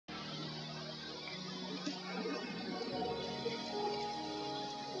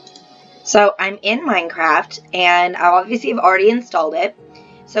So I'm in Minecraft, and I obviously have already installed it.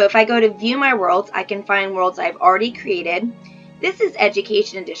 So if I go to view my worlds, I can find worlds I've already created. This is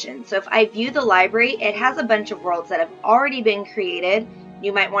Education Edition. So if I view the library, it has a bunch of worlds that have already been created.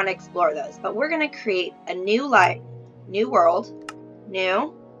 You might want to explore those. But we're going to create a new world,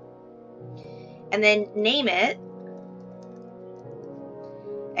 new, and then name it.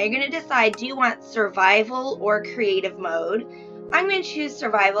 And you're going to decide, do you want survival or creative mode? I'm going to choose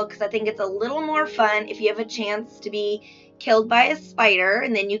survival because I think it's a little more fun if you have a chance to be killed by a spider,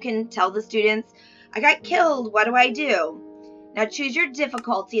 and then you can tell the students, I got killed, what do I do? Now choose your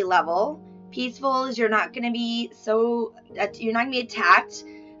difficulty level. Peaceful is you're not going to be attacked.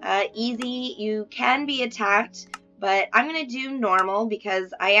 Easy, you can be attacked, but I'm going to do normal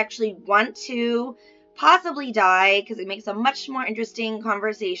because I actually want to possibly die because it makes a much more interesting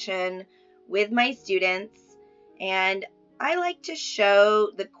conversation with my students. And I like to show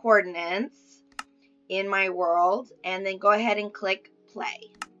the coordinates in my world and then go ahead and click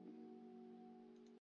play.